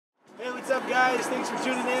What's up, guys? Thanks for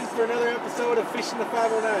tuning in for another episode of Fishing the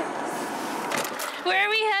 509. Where are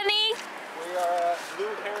we, honey? We are at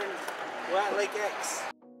Blue Heron, Flat Lake X.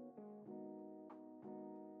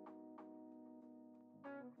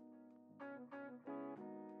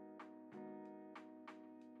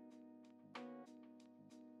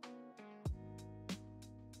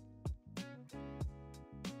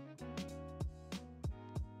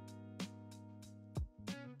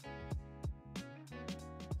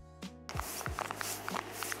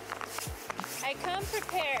 I come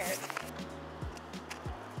prepared.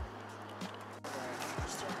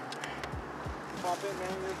 Pop in, man.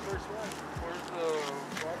 You're the first one. Where's the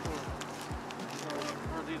bottom one?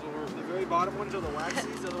 Where these will work? The very bottom ones are the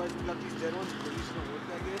waxies. Otherwise, we got these dead ones. They usually don't work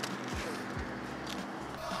that good.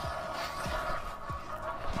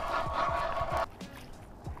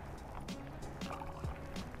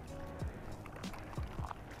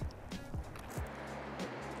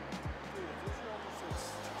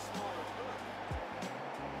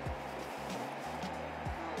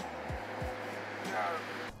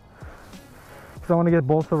 So I want to get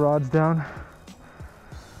both the rods down.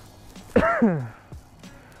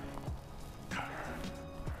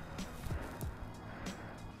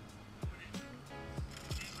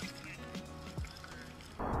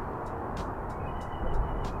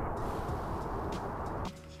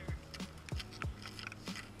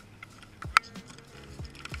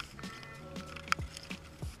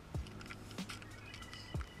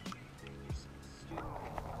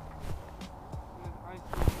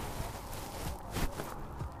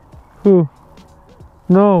 Who?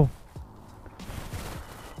 No.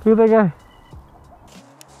 Who's that guy? Wow,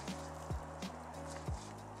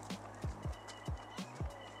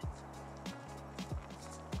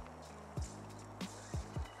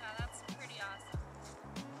 that's pretty awesome.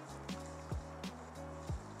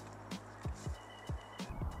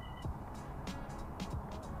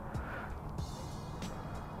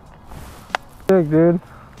 Sick, dude.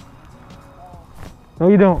 No,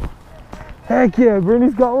 you don't. Heck yeah,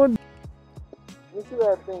 Brittany's got one. Look at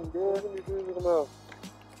that thing, dude. Look at me doing them out.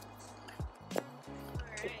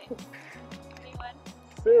 Alright. Anyone?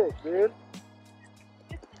 Sick, dude.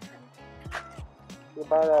 You'll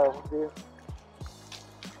buy that one, dude.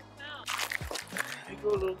 Wow. Here you go,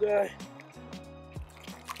 little guy.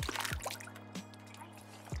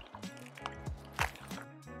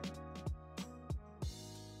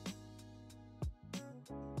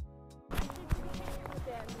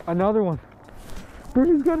 Another one.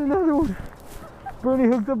 Bernie's got another one. Bernie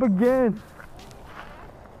hooked up again.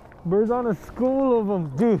 Bird's on a school of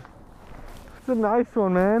them. Dude, it's a nice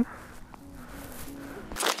one, man.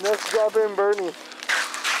 Next drop in, Bernie.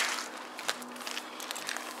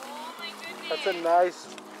 Oh my goodness. That's a nice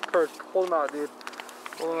perch. Hold him out, dude.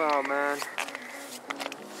 Hold him out, man.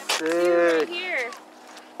 Two right Sick. here.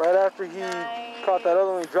 Right after he Nice. caught that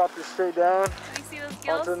other one, he dropped it straight down. Let me see those On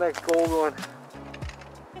gills. to the next gold one.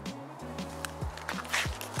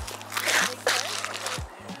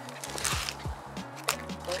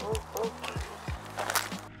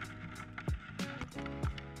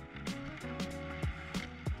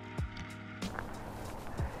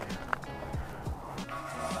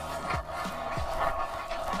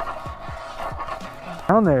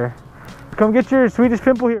 Down there. Come get your Swedish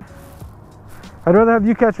pimple here. I'd rather have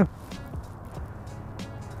you catch him.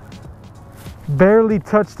 Barely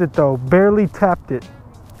touched it though. Barely tapped it.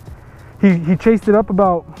 He chased it up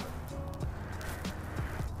about.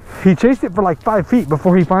 He chased it for like 5 feet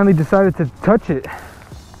before he finally decided to touch it.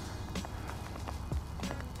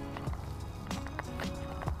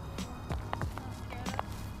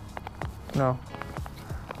 No.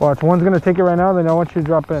 Watch, one's gonna take it right now, then I want you to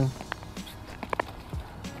drop in.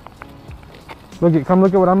 Come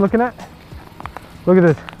look at what I'm looking at. Look at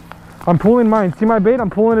this. I'm pulling mine. See my bait? I'm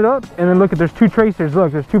pulling it up, and then look at, there's 2 tracers.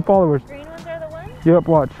 Look, there's 2 followers. Green ones are the ones? Yep,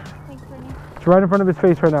 watch. Thanks, Brittany. It's right in front of his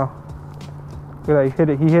face right now. Look at that, he hit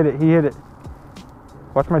it, he hit it, he hit it.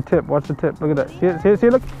 Watch my tip, watch the tip. Look at that. See it, see it, see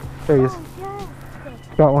it, look. There he is. Oh,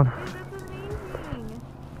 yes. Got one. Dude, that's amazing.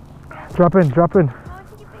 Drop in, drop in. Oh,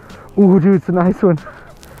 can you pick it? Ooh, dude, it's a nice one.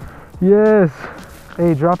 Yes.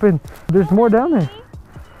 Hey, drop in. There's more down there.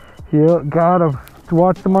 Yep, got him.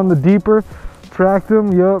 Watched him on the deeper, tracked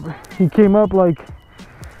him. Yep, he came up like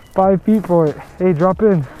 5 feet for it. Hey, drop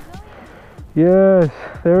in. Yes,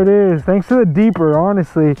 there it is. Thanks to the deeper,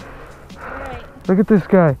 honestly. Right. Look at this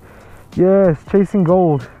guy. Yes, chasing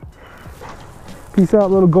gold. Peace out,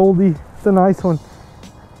 little Goldie. It's a nice one.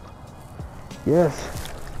 Yes.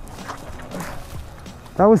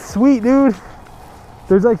 That was sweet, dude.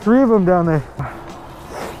 There's like 3 of them down there.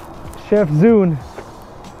 Chef Zune.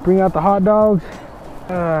 Bring out the hot dogs.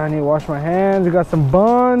 I need to wash my hands. We got some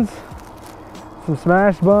buns, some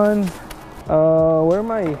smashed buns. Where are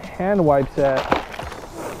my hand wipes at?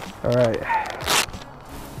 All right.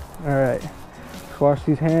 Let's wash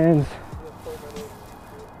these hands.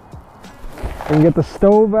 We can get the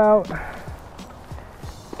stove out.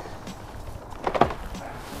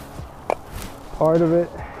 Part of it.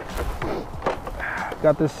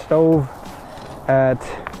 Got this stove at.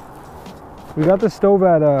 We got this stove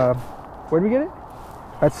at where'd we get it?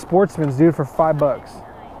 At Sportsman's, dude, for $5. It was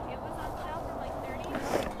on sale for like 30.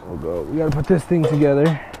 We'll go. We gotta put this thing together.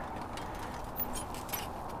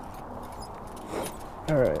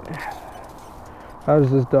 All right. How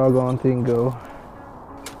does this doggone thing go?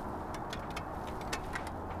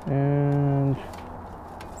 And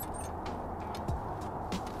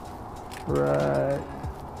right.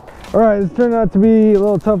 All right, this turned out to be a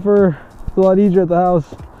little tougher, a lot easier at the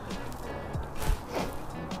house.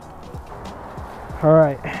 All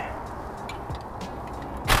right.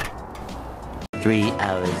 3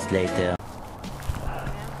 hours later.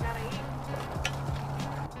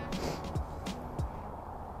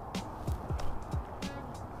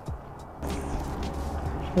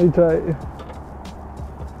 Stay tight.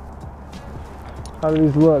 How do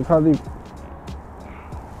these look? How do these?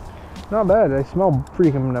 Not bad. They smell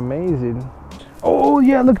freaking amazing. Oh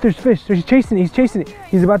yeah, look, there's fish. He's chasing it. He's chasing it.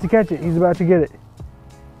 He's about to catch it. He's about to get it.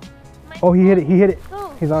 Oh, he hit it. He hit it.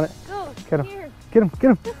 Go. He's on it. Go. Get him. Here. Get him.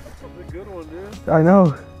 Get him. That's a good one, dude. I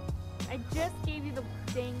know. I just gave you the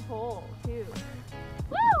dang pole too.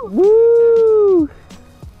 Woo! Woo!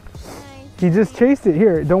 Nice. He just chased it.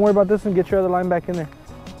 Here, don't worry about this one. Get your other line back in there.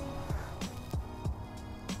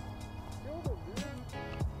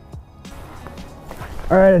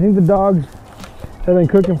 All right, I think the dogs have been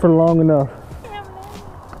cooking for long enough.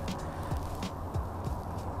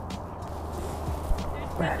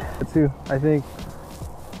 Too, I think.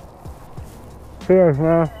 Cheers,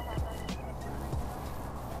 man.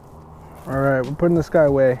 All right, we're putting this guy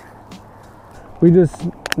away.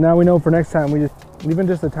 Now we know for next time, even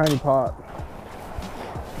just a tiny pot.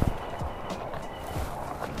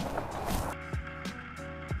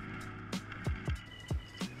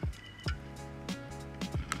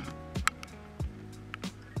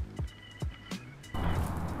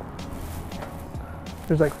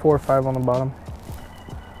 There's like 4 or 5 on the bottom.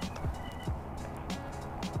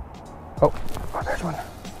 Oh, there's one.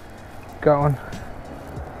 Got one.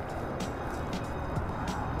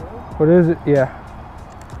 What is it? Yeah.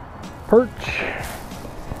 Perch.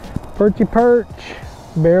 Perchy perch.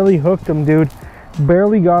 Barely hooked him, dude.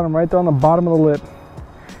 Barely got him right there on the bottom of the lip.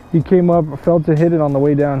 He came up, felt to hit it on the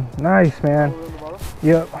way down. Nice, man.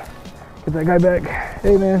 Yep. Get that guy back.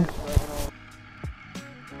 Hey, man.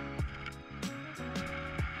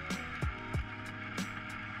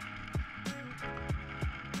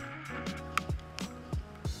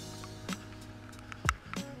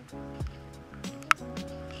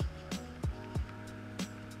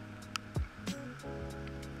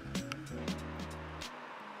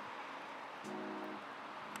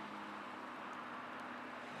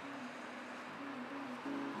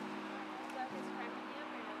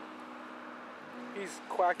 He's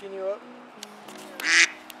quacking you up.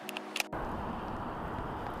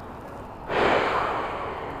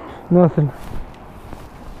 Nothing.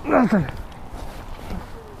 Nothing.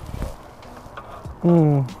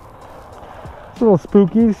 It's a little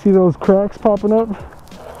spooky. See those cracks popping up?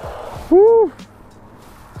 Woo!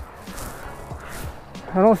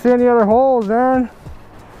 I don't see any other holes, man.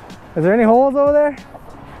 Is there any holes over there?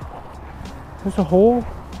 There's a hole.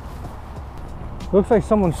 Looks like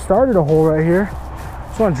someone started a hole right here.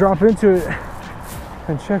 Just want to drop into it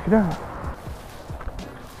and check it out.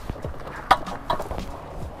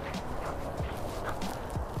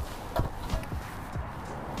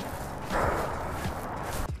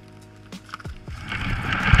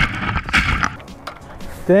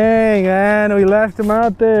 Dang, man, we left him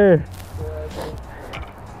out there.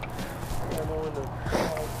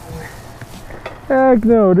 Heck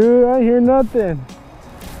no, dude, I hear nothing.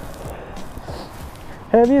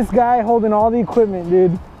 Heaviest guy holding all the equipment,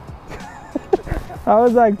 dude. I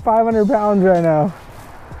was like 500 pounds right now.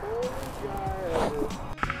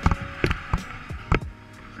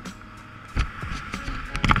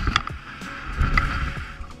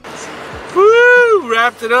 Woo!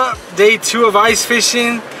 Wrapped it up. Day 2 of ice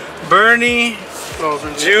fishing. Bernie,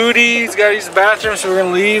 Judy's got to use the bathroom, so we're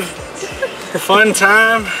gonna leave. Fun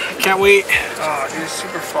time. Can't wait. Oh, dude, it's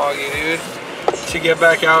super foggy, dude. Should get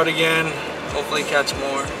back out again. Hopefully catch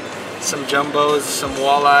more. Some jumbos, some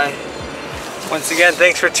walleye. Once again,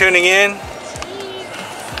 thanks for tuning in.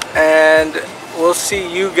 And we'll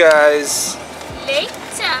see you guys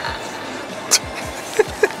later.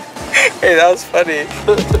 Hey, that was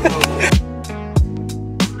funny.